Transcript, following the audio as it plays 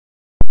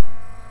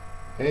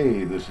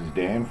Hey, this is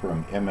Dan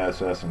from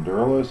MSS and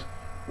Dureless.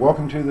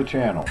 Welcome to the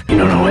channel. You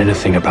don't know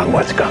anything about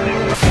what's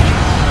coming.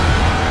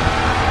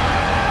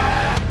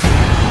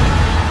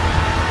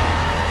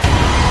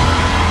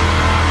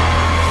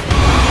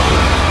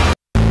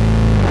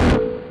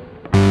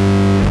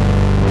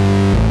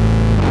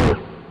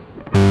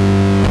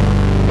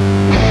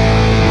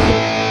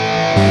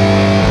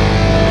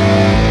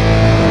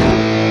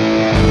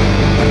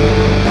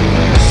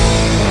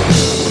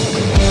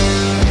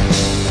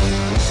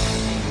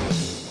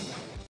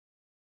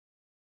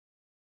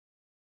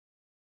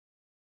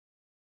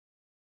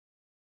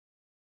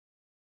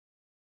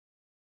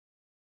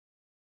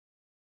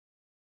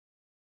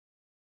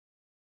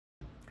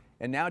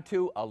 And now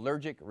to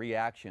allergic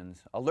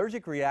reactions.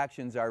 Allergic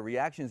reactions are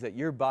reactions that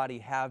your body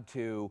have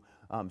to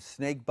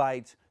snake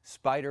bites,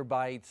 spider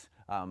bites,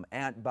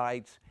 ant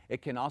bites.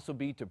 It can also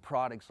be to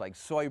products like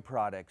soy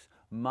products,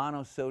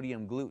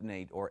 monosodium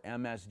glutamate or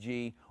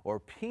MSG, or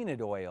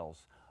peanut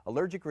oils.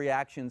 Allergic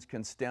reactions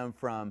can stem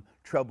from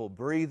trouble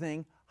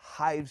breathing,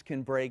 hives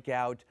can break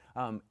out,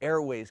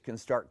 airways can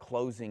start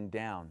closing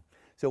down.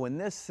 So in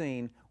this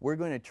scene, we're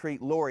going to treat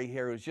Lori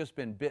here, who's just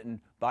been bitten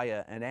by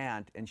an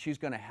ant, and she's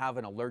going to have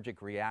an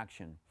allergic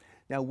reaction.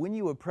 Now, when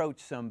you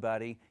approach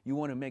somebody, you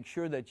want to make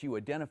sure that you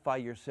identify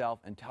yourself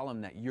and tell them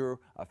that you're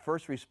a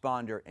first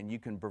responder and you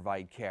can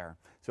provide care.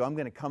 So I'm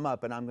going to come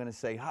up and I'm going to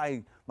say,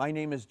 "Hi, my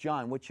name is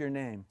John. What's your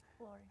name?"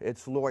 Lori.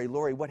 It's Lori.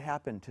 Lori, what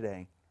happened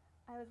today?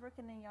 I was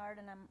working in a yard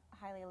and I'm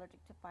highly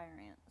allergic to fire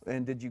ants.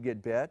 And did you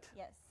get bit?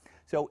 Yes.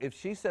 So if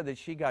she said that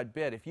she got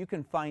bit, if you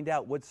can find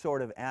out what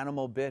sort of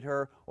animal bit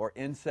her or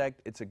insect,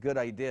 it's a good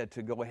idea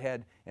to go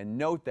ahead and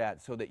note that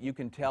so that you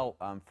can tell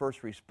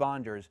first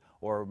responders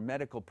or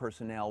medical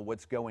personnel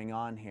what's going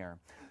on here.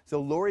 So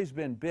Lori's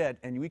been bit,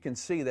 and we can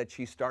see that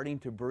she's starting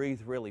to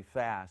breathe really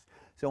fast.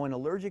 So an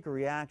allergic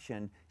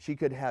reaction, she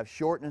could have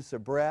shortness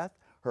of breath,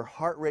 her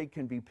heart rate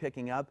can be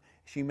picking up,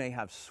 she may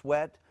have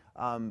sweat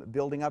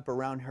building up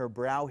around her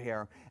brow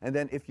hair. And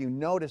then if you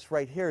notice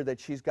right here that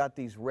she's got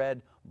these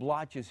red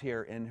blotches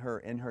here in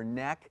her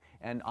neck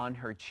and on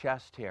her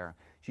chest here.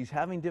 She's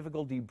having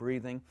difficulty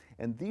breathing,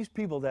 and these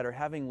people that are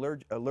having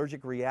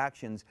allergic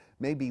reactions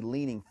may be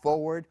leaning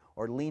forward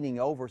or leaning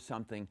over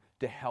something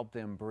to help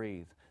them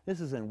breathe. This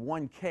is in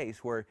one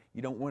case where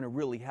you don't want to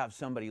really have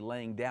somebody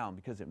laying down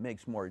because it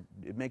makes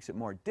it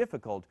more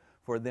difficult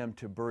for them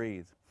to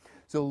breathe.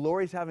 So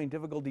Lori's having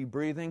difficulty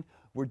breathing.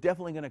 We're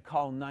definitely going to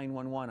call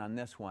 911 on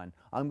this one.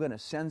 I'm going to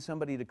send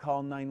somebody to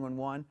call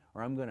 911,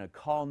 or I'm going to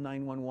call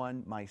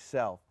 911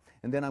 myself.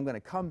 And then I'm going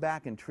to come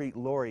back and treat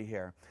Lori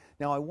here.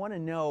 Now I want to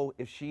know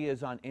if she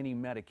is on any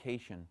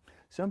medication.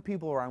 Some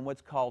people are on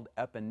what's called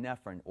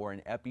epinephrine or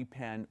an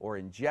EpiPen or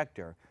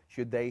injector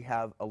should they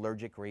have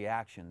allergic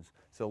reactions.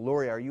 So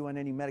Lori, are you on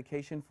any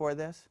medication for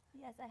this?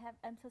 Yes,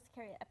 I'm supposed to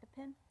carry an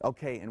EpiPen.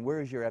 Okay, and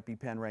where is your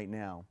EpiPen right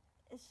now?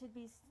 It should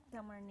be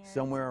somewhere near.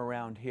 Somewhere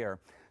around here.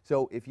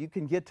 So if you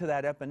can get to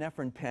that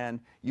epinephrine pen,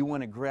 you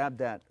want to grab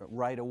that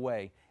right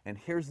away. And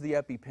here's the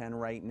EpiPen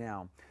right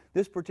now.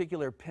 This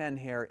particular pen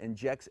here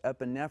injects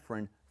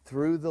epinephrine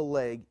through the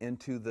leg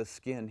into the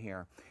skin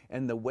here.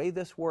 And the way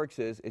this works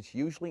is it's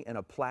usually in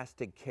a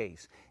plastic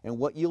case. And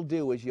what you'll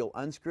do is you'll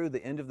unscrew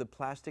the end of the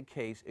plastic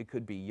case. It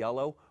could be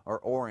yellow or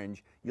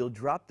orange. You'll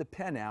drop the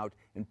pen out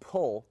and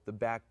pull the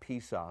back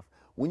piece off.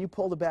 When you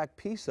pull the back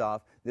piece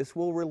off, this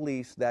will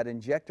release that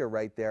injector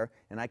right there,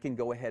 and I can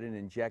go ahead and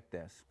inject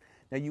this.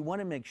 Now you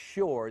want to make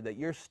sure that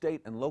your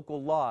state and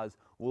local laws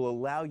will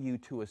allow you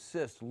to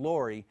assist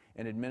Lori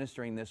in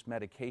administering this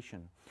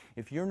medication.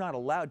 If you're not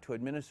allowed to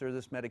administer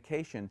this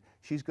medication,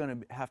 she's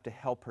going to have to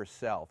help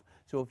herself.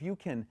 So if you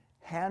can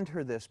hand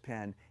her this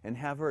pen and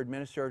have her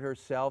administer it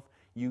herself,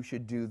 you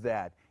should do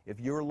that. If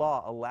your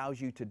law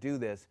allows you to do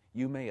this,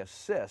 you may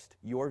assist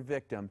your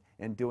victim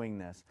in doing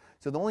this.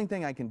 So the only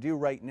thing I can do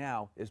right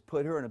now is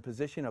put her in a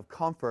position of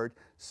comfort,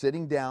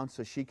 sitting down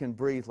so she can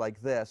breathe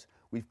like this.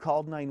 We've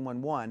called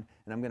 911,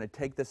 and I'm going to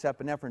take this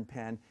epinephrine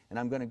pen, and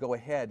I'm going to go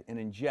ahead and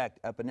inject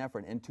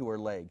epinephrine into her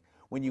leg.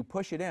 When you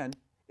push it in,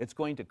 it's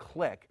going to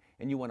click,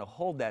 and you want to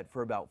hold that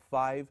for about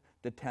 5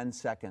 to 10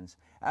 seconds.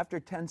 After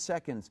 10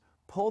 seconds,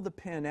 pull the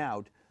pin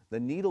out. The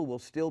needle will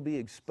still be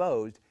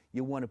exposed.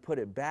 You want to put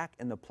it back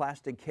in the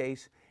plastic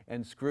case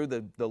and screw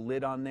the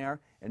lid on there,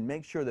 and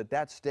make sure that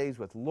that stays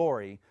with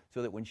Lori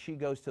so that when she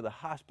goes to the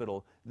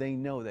hospital, they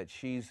know that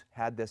she's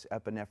had this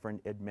epinephrine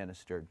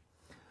administered.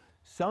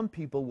 Some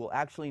people will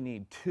actually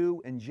need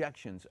 2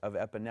 injections of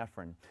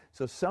epinephrine.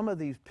 So some of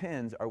these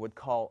pins are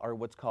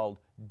what's called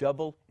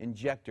double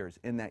injectors,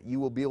 in that you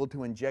will be able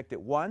to inject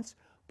it once,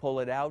 pull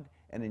it out,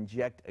 and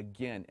inject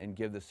again and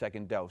give the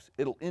second dose.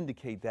 It'll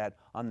indicate that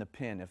on the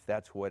pin if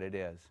that's what it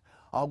is.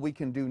 All we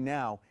can do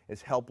now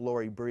is help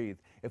Lori breathe.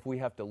 If we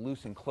have to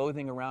loosen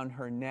clothing around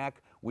her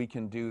neck, we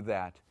can do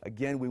that.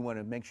 Again, we want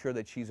to make sure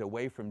that she's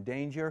away from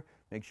danger,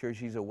 make sure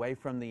she's away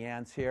from the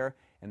ants here,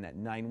 and that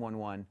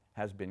 911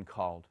 has been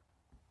called.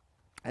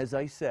 As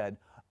I said,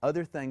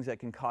 other things that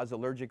can cause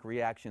allergic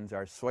reactions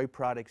are soy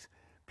products,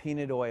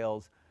 peanut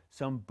oils,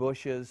 some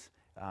bushes,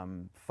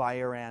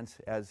 fire ants,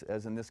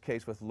 as in this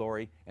case with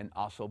Lori, and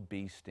also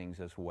bee stings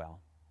as well.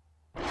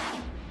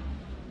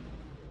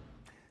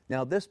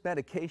 Now, this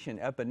medication,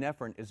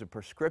 epinephrine, is a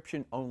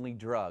prescription-only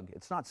drug.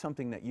 It's not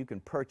something that you can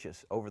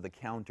purchase over the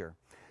counter.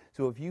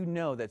 So if you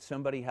know that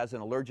somebody has an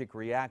allergic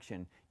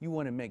reaction, you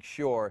want to make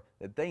sure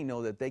that they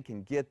know that they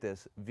can get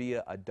this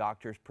via a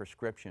doctor's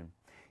prescription.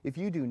 If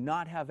you do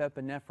not have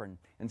epinephrine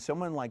and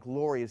someone like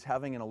Lori is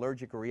having an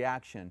allergic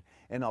reaction,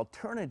 an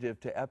alternative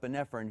to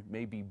epinephrine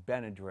may be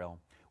Benadryl.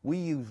 We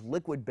use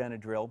liquid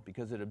Benadryl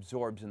because it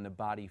absorbs in the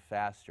body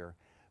faster.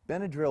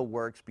 Benadryl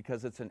works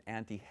because it's an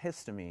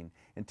antihistamine,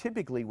 and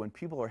typically when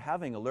people are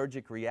having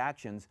allergic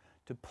reactions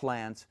to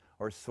plants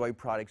or soy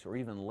products or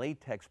even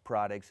latex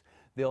products,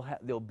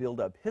 they'll build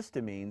up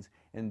histamines,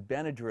 and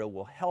Benadryl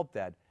will help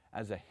that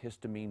as a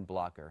histamine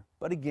blocker.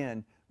 But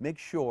again, make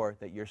sure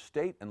that your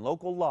state and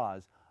local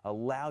laws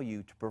allow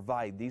you to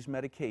provide these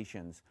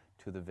medications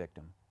to the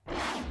victim.